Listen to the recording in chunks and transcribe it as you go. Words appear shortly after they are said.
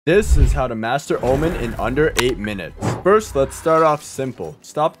This is how to master Omen in under 8 minutes. First, let's start off simple.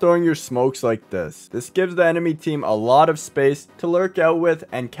 Stop throwing your smokes like this. This gives the enemy team a lot of space to lurk out with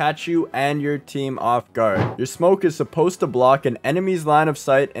and catch you and your team off guard. Your smoke is supposed to block an enemy's line of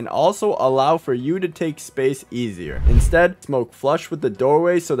sight and also allow for you to take space easier. Instead, smoke flush with the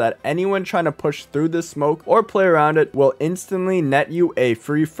doorway so that anyone trying to push through the smoke or play around it will instantly net you a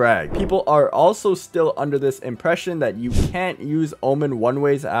free frag. People are also still under this impression that you can't use Omen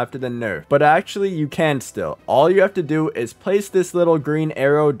one-ways after the nerf, but actually you can still. All you have to do is place this little green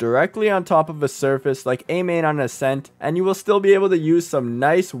arrow directly on top of a surface like Omen on Ascent, and you will still be able to use some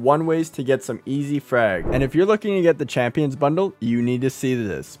nice one-ways to get some easy frag. And if you're looking to get the champions bundle, you need to see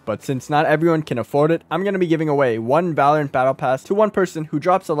this, but since not everyone can afford it, I'm going to be giving away one Valorant battle pass to one person who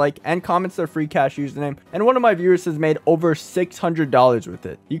drops a like and comments their free cash username, and one of my viewers has made over $600 with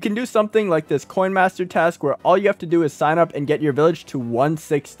it. You can do something like this coin master task where all you have to do is sign up and get your village to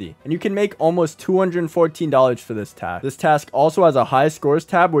 160, and you can make almost $214 for this task. This task also has a high scores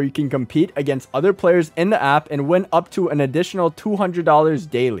tab where you can compete against other players in the app and win up to an additional $200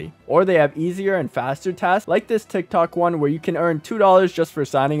 daily. Or they have easier and faster tasks like this TikTok one where you can earn $2 just for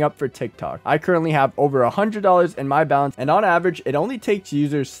signing up for TikTok. I currently have over $100 in my balance, and on average it only takes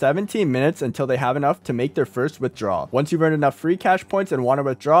users 17 minutes until they have enough to make their first withdrawal. Once you've earned enough free cash points and want to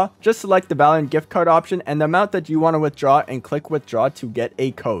withdraw, just select the Valorant gift card option and the amount that you want to withdraw and click withdraw to get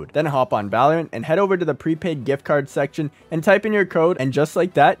a code. Then hop on Valorant and head over to the prepaid gift card section and type in your code, and just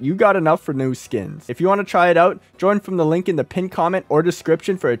like that, you got enough for new skins. If you want to try it out, join from the link in the pinned comment or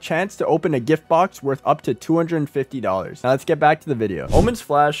description for a chance to open a gift box worth up to $250. Now let's get back to the video. Omen's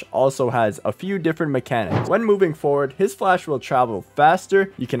flash also has a few different mechanics. When moving forward, his flash will travel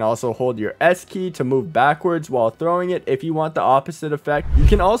faster. You can also hold your S key to move backwards while throwing it if you want the opposite effect. You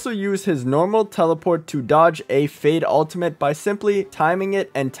can also use his normal teleport to dodge a fade ultimate by simply timing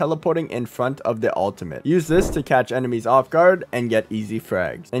it and teleporting in front of the ultimate. Use this to catch enemies off guard and get easy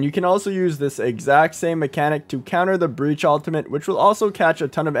frags. And you can also use this exact same mechanic to counter the breach ultimate, which will also catch a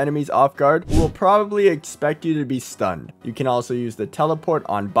ton of enemies off guard who will probably expect you to be stunned. You can also use the teleport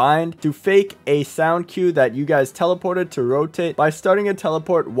on bind to fake a sound cue that you guys teleported to rotate by starting a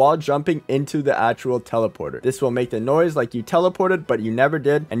teleport while jumping into the actual teleporter. This will make the noise like you teleported but you never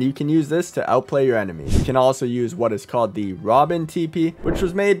did, and you can use this to outplay your enemies. You can also use what is called the Robin TP, which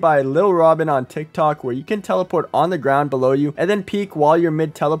was made by Lil Robin on TikTok, where you can teleport on the ground below you and then peek while you're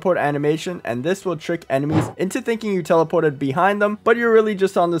mid teleport animation, and this will trick enemies into thinking you teleported behind them but you're really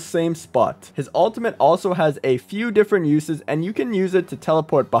just on the same spot. His ultimate also has a few different uses, and you can use it to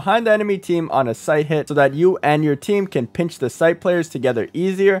teleport behind the enemy team on a sight hit so that you and your team can pinch the sight players together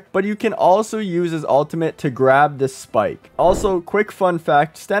easier, but you can also use his ultimate to grab the spike. Also, quick fun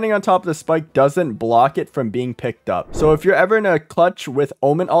fact, standing on top of the spike doesn't block it from being picked up. So if you're ever in a clutch with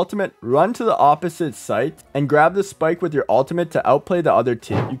Omen ultimate, run to the opposite site and grab the spike with your ultimate to outplay the other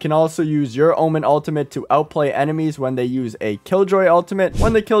team. You can also use your Omen ultimate to outplay enemies when they use a Killjoy ultimate.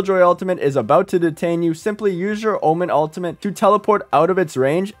 When the Killjoy ultimate is about to detain you, simply use your Omen ultimate to teleport out of its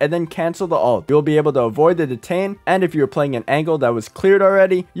range and then cancel the ult. You'll be able to avoid the detain, and if you're playing an angle that was cleared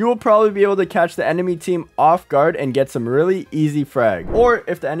already, you will probably be able to catch the enemy team off guard and get some really easy frag. Or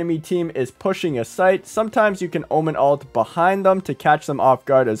if the enemy team is pushing a site, sometimes you can Omen ult behind them to catch them off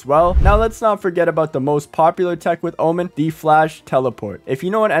guard as well. Now let's not forget about the most popular tech with Omen, the flash teleport. If you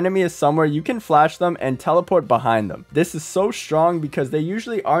know an enemy is somewhere, you can flash them and teleport behind them. This is so strong because they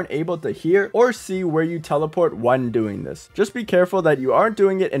usually aren't able to hear or see where you teleport when doing this. Just be careful that you aren't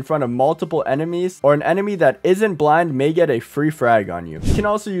doing it in front of multiple enemies, or an enemy that isn't blind may get a free frag on you. You can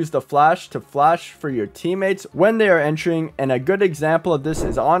also use the flash to flash for your teammates when they are entering, and a good example of this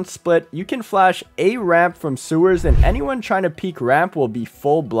is on split. You can flash a ramp from sewers and anyone trying to peek ramp will be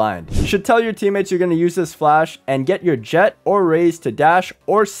full blind. You should tell your teammates you're going to use this flash and get your jet or raise to dash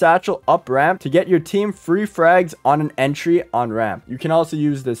or satchel up ramp to get your team free frags on an entry on ramp. You can also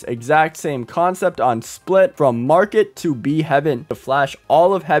use this exact same concept on split from market to B heaven to flash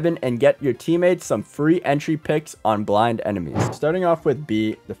all of heaven and get your teammates some free entry picks on blind enemies. Starting off with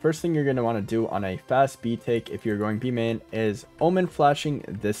B, the first thing you're going to want to do on a fast B take if you're going B main is Omen flashing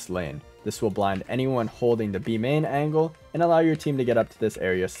this lane. This will blind anyone holding the B main angle and allow your team to get up to this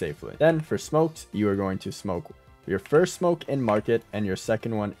area safely. Then for smokes, you are going to smoke Your first smoke in market and your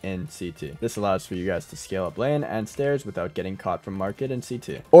second one in CT. This allows for you guys to scale up lane and stairs without getting caught from market and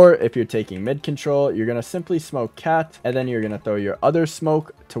CT. Or if you're taking mid control, you're going to simply smoke cat, and then you're going to throw your other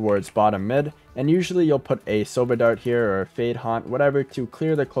smoke towards bottom mid, and usually you'll put a silver dart here or a fade haunt, whatever, to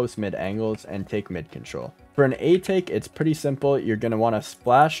clear the close mid angles and take mid control. For an A take, it's pretty simple. You're going to want to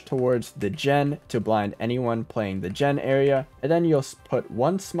splash towards the gen to blind anyone playing the gen area, and then you'll put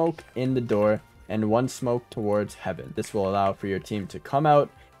one smoke in the door and one smoke towards heaven. This will allow for your team to come out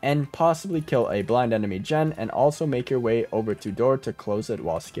and possibly kill a blind enemy gen, and also make your way over to door to close it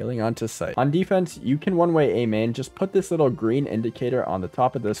while scaling onto site. On defense, you can one-way A main. Just put this little green indicator on the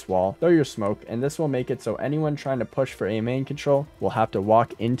top of this wall, throw your smoke, and this will make it so anyone trying to push for A main control will have to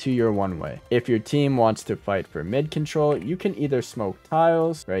walk into your one-way. If your team wants to fight for mid control, you can either smoke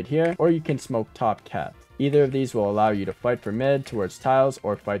tiles right here, or you can smoke top cat. Either of these will allow you to fight for mid towards tiles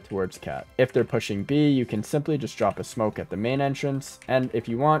or fight towards cat. If they're pushing B, you can simply just drop a smoke at the main entrance, and if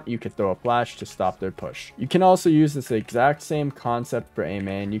you want, you could throw a flash to stop their push. You can also use this exact same concept for A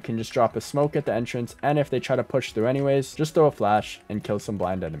main. You can just drop a smoke at the entrance, and if they try to push through anyways, just throw a flash and kill some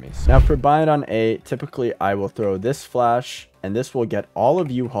blind enemies. Now for bind on A, typically I will throw this flash, and this will get all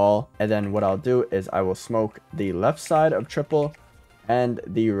of U-Haul, and then what I'll do is I will smoke the left side of triple and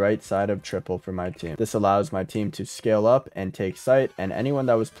the right side of triple for my team. This allows my team to scale up and take site, and anyone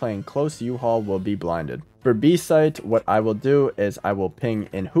that was playing close U-Haul will be blinded. For B site, what I will do is I will ping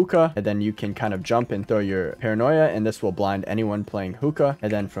in hookah, and then you can kind of jump and throw your paranoia, and this will blind anyone playing hookah.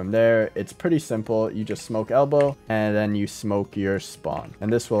 And then from there, it's pretty simple. You just smoke elbow, and then you smoke your spawn.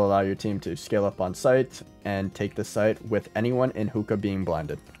 And this will allow your team to scale up on site and take the site with anyone in hookah being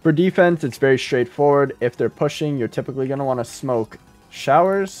blinded. For defense, it's very straightforward. If they're pushing, you're typically going to want to smoke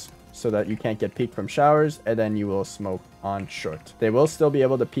showers so that you can't get peeked from showers, and then you will smoke on short. They will still be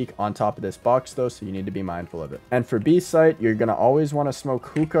able to peek on top of this box though, so you need to be mindful of it. And for B site, you're going to always want to smoke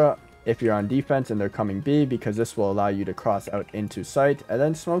hookah if you're on defense and they're coming B, because this will allow you to cross out into site, and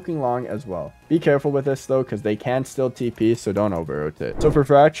then smoking long as well. Be careful with this though, because they can still TP, so don't over rotate. So for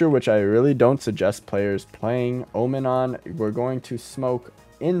fracture, which I really don't suggest players playing Omen on, we're going to smoke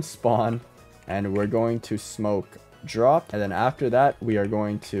in spawn, and we're going to smoke drop, and then after that we are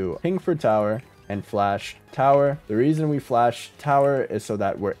going to ping for tower and flash tower. The reason we flash tower is so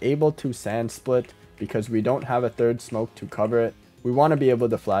that we're able to sand split, because we don't have a third smoke to cover it. We want to be able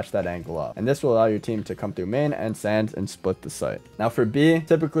to flash that angle up, and this will allow your team to come through main and sand and split the site. Now for B,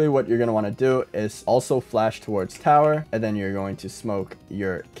 typically what you're going to want to do is also flash towards tower, and then you're going to smoke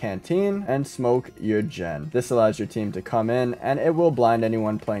your canteen and smoke your gen. This allows your team to come in, and it will blind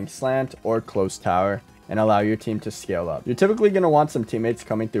anyone playing slant or close tower and allow your team to scale up. You're typically going to want some teammates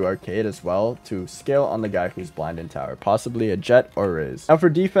coming through arcade as well to scale on the guy who's blind in tower, possibly a jet or Riz. Now for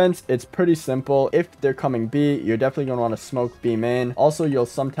defense, it's pretty simple. If they're coming B, you're definitely going to want to smoke B main. Also, you'll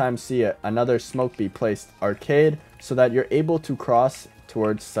sometimes see another smoke be placed arcade, so that you're able to cross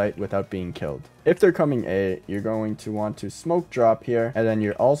towards site without being killed. If they're coming A, you're going to want to smoke drop here, and then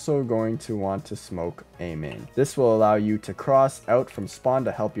you're also going to want to smoke A main. This will allow you to cross out from spawn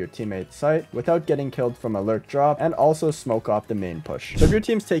to help your teammate site without getting killed from a lurk drop, and also smoke off the main push. So if your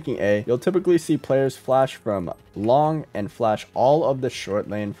team's taking A, you'll typically see players flash from long and flash all of the short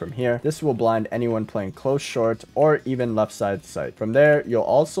lane from here. This will blind anyone playing close short or even left side site. From there, you'll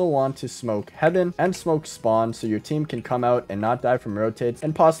also want to smoke heaven and smoke spawn, so your team can come out and not die from rotates,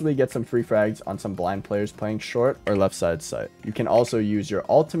 and possibly get some free frags on some blind players playing short or left side site. You can also use your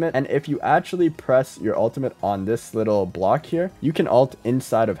ultimate, and if you actually press your ultimate on this little block here, you can ult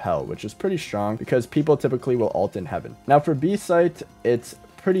inside of hell, which is pretty strong because people typically will ult in heaven. Now for B site, it's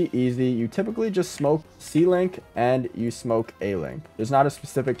pretty easy. You typically just smoke C link and you smoke A link. There's not a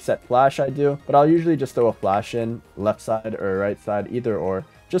specific set flash I do, but I'll usually just throw a flash in left side or right side, either or,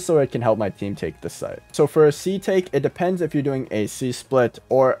 just so it can help my team take the site. So for a C take, it depends if you're doing a C split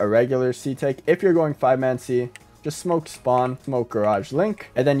or a regular C take. If you're going 5-man C, just smoke spawn, smoke garage link,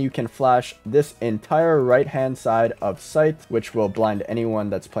 and then you can flash this entire right hand side of site, which will blind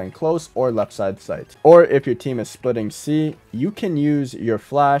anyone that's playing close or left side site. Or if your team is splitting C, you can use your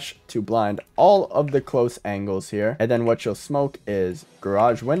flash to blind all of the close angles here, and then what you'll smoke is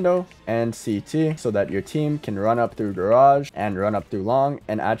garage window and CT, so that your team can run up through garage and run up through long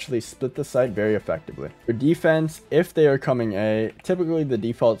and actually split the site very effectively. For defense, if they are coming A, typically the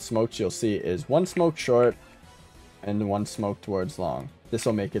default smokes you'll see is one smoke short and one smoke towards long. This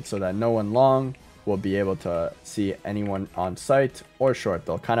will make it so that no one long will be able to see anyone on site or short.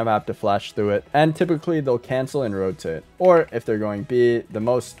 They'll kind of have to flash through it, and typically they'll cancel and rotate. Or if they're going B, the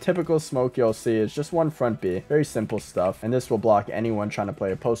most typical smoke you'll see is just one front B. Very simple stuff, and this will block anyone trying to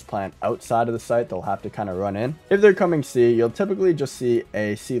play a post plant outside of the site. They'll have to kind of run in. If they're coming C, you'll typically just see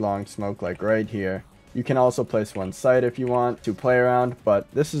a C long smoke like right here. You can also place one site if you want to play around, but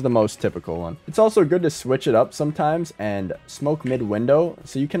this is the most typical one. It's also good to switch it up sometimes and smoke mid window,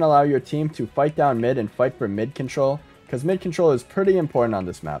 so you can allow your team to fight down mid and fight for mid control, because mid control is pretty important on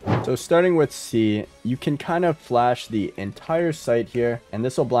this map. So starting with C, you can kind of flash the entire site here, and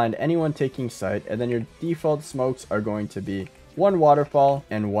this will blind anyone taking site, and then your default smokes are going to be one waterfall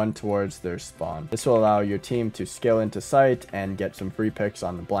and one towards their spawn. This will allow your team to scale into sight and get some free picks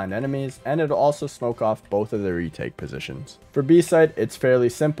on the blind enemies, and it'll also smoke off both of the retake positions. For B site, it's fairly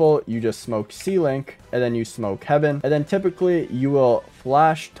simple. You just smoke C link, and then you smoke heaven, and then typically you will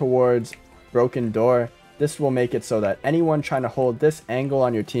flash towards broken door. This will make it so that anyone trying to hold this angle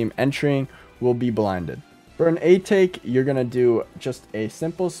on your team entering will be blinded. For an A take, you're gonna do just a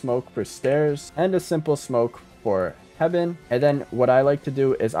simple smoke for stairs and a simple smoke for heaven, and then what I like to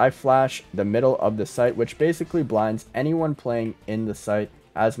do is I flash the middle of the site, which basically blinds anyone playing in the site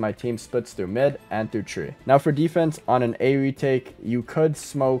as my team splits through mid and through tree. Now for defense, on an A retake, you could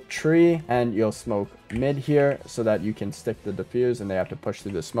smoke tree and you'll smoke mid here so that you can stick the defuse and they have to push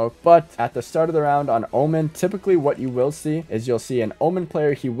through the smoke. But at the start of the round on Omen, typically what you will see is you'll see an Omen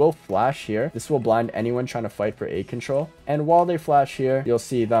player. He will flash here. This will blind anyone trying to fight for A control, and while they flash here, you'll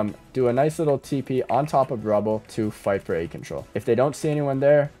see them do a nice little TP on top of rubble to fight for A control. If they don't see anyone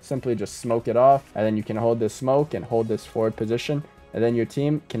there, simply just smoke it off, and then you can hold this smoke and hold this forward position, and then your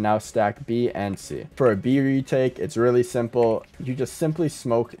team can now stack B and C. For a B retake, it's really simple. You just simply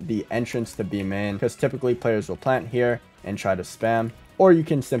smoke the entrance to B main, because typically players will plant here and try to spam, or you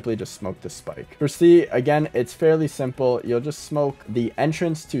can simply just smoke the spike. For C, again, it's fairly simple. You'll just smoke the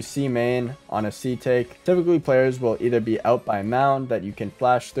entrance to C main on a C take. Typically players will either be out by mound that you can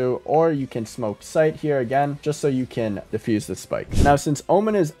flash through, or you can smoke site here again, just so you can defuse the spike. Now, since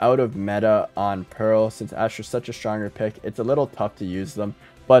Omen is out of meta on Pearl, since Astra's such a stronger pick, it's a little tough to use them.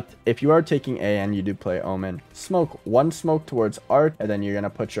 But if you are taking A and you do play Omen, smoke one smoke towards Art, and then you're going to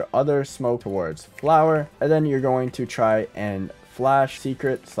put your other smoke towards Flower, and then you're going to try and flash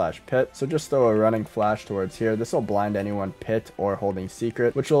secret slash pit. So just throw a running flash towards here. This will blind anyone pit or holding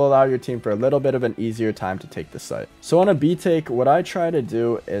secret, which will allow your team for a little bit of an easier time to take the site. So on a B take, what I try to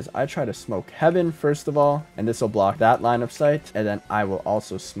do is I try to smoke heaven first of all, and this will block that line of sight, and then I will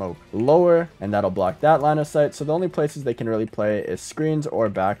also smoke lower, and that'll block that line of sight. So the only places they can really play is screens or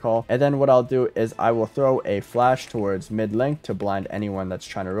backhaul. And then what I'll do is I will throw a flash towards mid link to blind anyone that's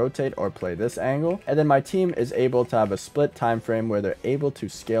trying to rotate or play this angle, and then my team is able to have a split time frame where they're able to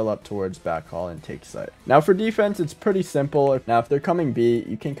scale up towards backhaul and take site. Now for defense, it's pretty simple. Now if they're coming B,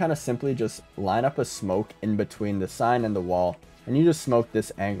 you can kind of simply just line up a smoke in between the sign and the wall, and you just smoke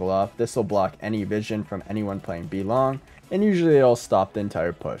this angle off. This will block any vision from anyone playing B long, and usually it'll stop the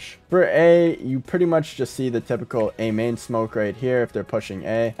entire push. For A, you pretty much just see the typical A main smoke right here if they're pushing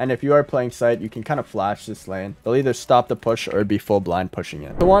A, and if you are playing site, you can kind of flash this lane. They'll either stop the push or be full blind pushing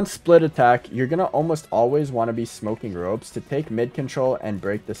it. So on split attack, you're gonna almost always want to be smoking ropes to take mid control and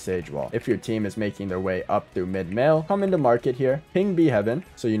break the sage wall. If your team is making their way up through mid mail, come into market here, ping B heaven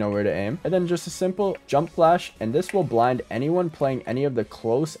so you know where to aim, and then just a simple jump flash, and this will blind anyone playing any of the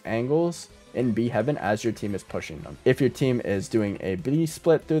close angles in B heaven as your team is pushing them. If your team is doing a B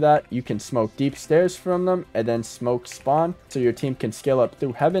split through that, you can smoke deep stairs from them and then smoke spawn so your team can scale up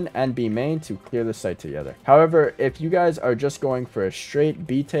through heaven and B main to clear the site together. However, if you guys are just going for a straight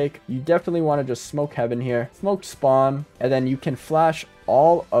B take, you definitely want to just smoke heaven here, smoke spawn, and then you can flash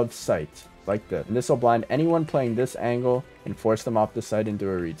all of site like this. And this will blind anyone playing this angle and force them off the site into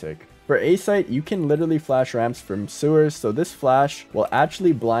a retake. For A site, you can literally flash ramps from sewers, so this flash will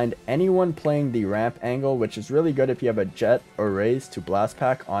actually blind anyone playing the ramp angle, which is really good if you have a jet or raise to blast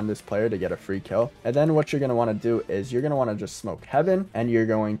pack on this player to get a free kill. And then what you're going to want to do is you're going to want to just smoke heaven, and you're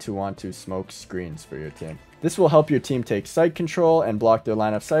going to want to smoke screens for your team. This will help your team take site control and block their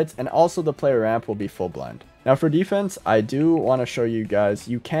line of sights, and also the player ramp will be full blind. Now for defense, I do want to show you guys,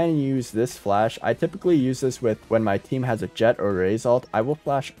 you can use this flash. I typically use this with when my team has a jet or raise ult. I will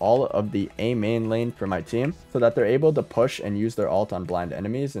flash all of the A main lane for my team so that they're able to push and use their ult on blind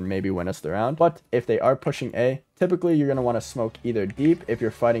enemies and maybe win us the round. But if they are pushing A, typically you're going to want to smoke either deep if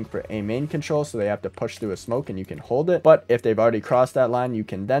you're fighting for A main control, so they have to push through a smoke and you can hold it. But if they've already crossed that line, you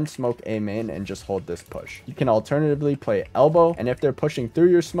can then smoke A main and just hold this push. You can alternatively play elbow, and if they're pushing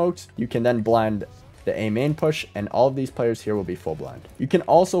through your smokes, you can then blind the A main push, and all of these players here will be full blind. You can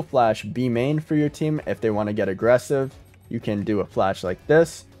also flash B main for your team if they want to get aggressive. You can do a flash like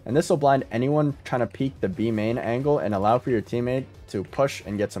this, and this will blind anyone trying to peek the B main angle and allow for your teammate to push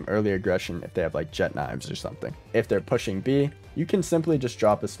and get some early aggression if they have like jet knives or something. If they're pushing B, you can simply just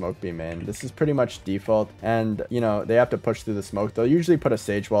drop a smoke B main. This is pretty much default, and you know, they have to push through the smoke. They'll usually put a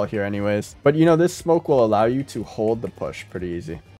sage wall here anyways, but you know, this smoke will allow you to hold the push pretty easy.